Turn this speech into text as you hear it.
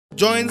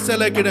Join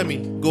Cell Academy,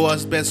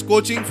 Goa's best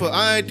coaching for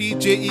IIT,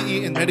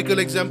 JEE and medical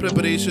exam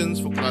preparations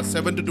for class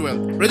 7 to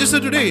 12. Register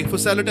today for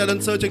Salary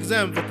Talent Search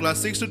exam for class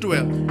 6 to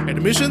 12.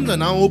 Admissions are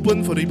now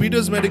open for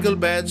repeaters medical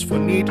batch for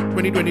NEET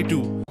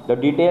 2022. The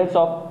details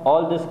of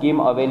all the scheme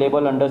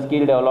available under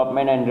Skill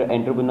Development and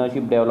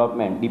Entrepreneurship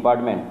Development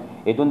Department.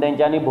 हेतून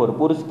तेंच्यांनी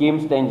भरपूर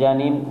schemes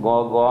तेंच्यांनी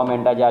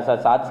गव्हर्मेंटाचे आसा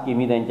 7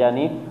 स्कीमी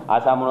तेंच्यांनी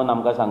आसा म्हणून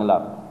आमकां सांगला.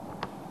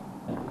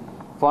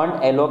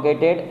 Fund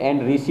allocated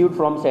and received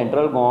from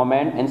central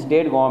government and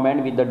state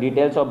government with the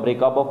details of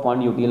breakup of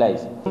fund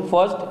utilized.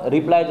 First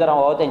reply जर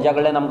हांव तेंच्या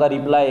कडल्यान आमकां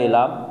रिप्लाय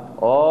येयला.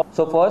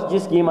 सो फर्स्ट जी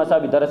स्कीम आसा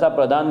भितर आसा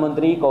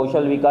प्रधानमंत्री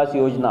कौशल विकास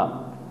योजना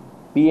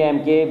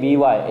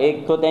PMKVY.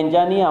 एक सो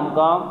तेंच्यांनी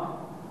आमकां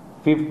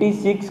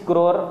 56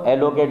 crore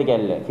एलोकेट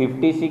केल्ले.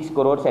 56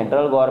 crore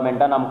सेंट्रल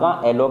गव्हर्मेंटान आमकां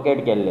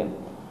एलोकेट केल्ले.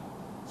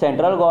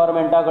 सेंट्रल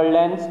गव्हर्मेंटा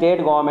कडल्यान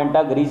स्टेट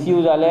गव्हर्मेंटाक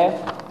रिसीव जाले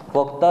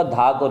फक्त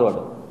 10 crore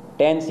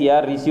 10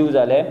 CR रिसीव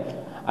जाले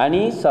आनी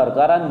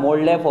सरकारान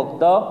मोडले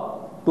फक्त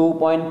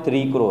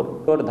 2.3 crore.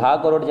 10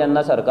 crore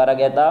जेन्ना सरकाराक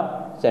येता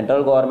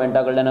सेंट्रल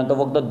गव्हर्मेंटा कडल्यान तो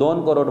फक्त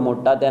 2 crore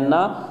मोडटा तेन्ना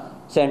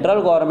सेंट्रल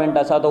गव्हर्मेंट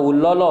आसा तो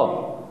उरलोलो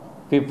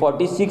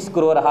 46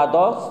 crore आहा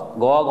तो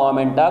गोवा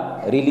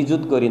गव्हर्मेंटाक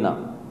रिलीजूच करिना.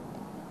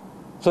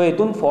 सो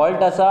हेतून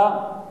फॉल्ट आसा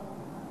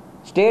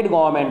स्टेट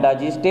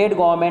गव्हर्मेंटाची. स्टेट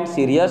गव्हर्मेंट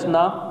सिरियस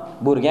ना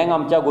भुरग्यांक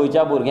आमच्या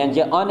गोंयच्या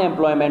भुरग्यांचे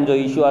अनएम्प्लॉयमेंट जो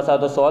इश्यू आसा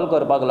तो सॉल्व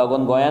करपाक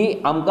लागून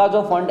गोंयांत आमकां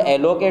जो फंड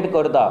एलोकेट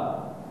करता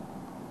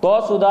तो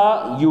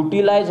सुद्दां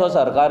युटिलायज हो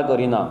सरकार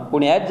करिना.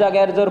 पूण ह्याच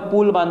जाग्यार जर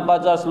पूल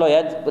बांदपाचो आसलो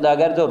ह्याच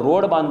जाग्यार जर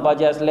रोड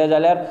बांदपाचे आसले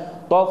जाल्यार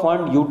तो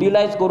फंड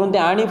युटिलायज करून ते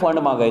आनी फंड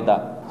मागयता.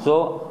 सो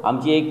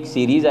आमची एक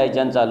सिरीज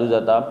आयच्यान चालू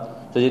जाता.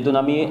 सो जितून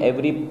आमी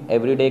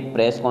एवरी डे एक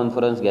प्रेस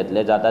कॉन्फरन्स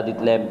घेतले जाता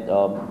तितले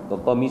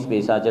कमी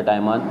स्पेसाच्या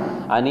टायमान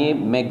आनी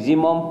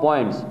मॅक्झिमम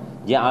पॉयंट्स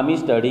जे आमी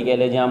स्टडी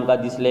केले जे आमकां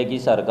दिसले की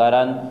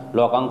सरकारान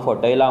लोकांक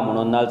फटयला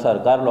म्हणून नाल्यार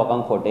सरकार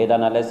लोकांक फटयता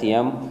नाल्यार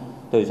CM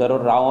थंयसर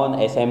रावन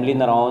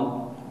एसेंब्लीन रावन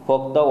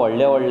फक्त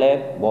व्हडले व्हडले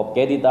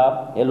भोपके दिता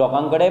हे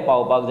लोकां कडेन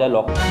पावपाक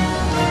जाय.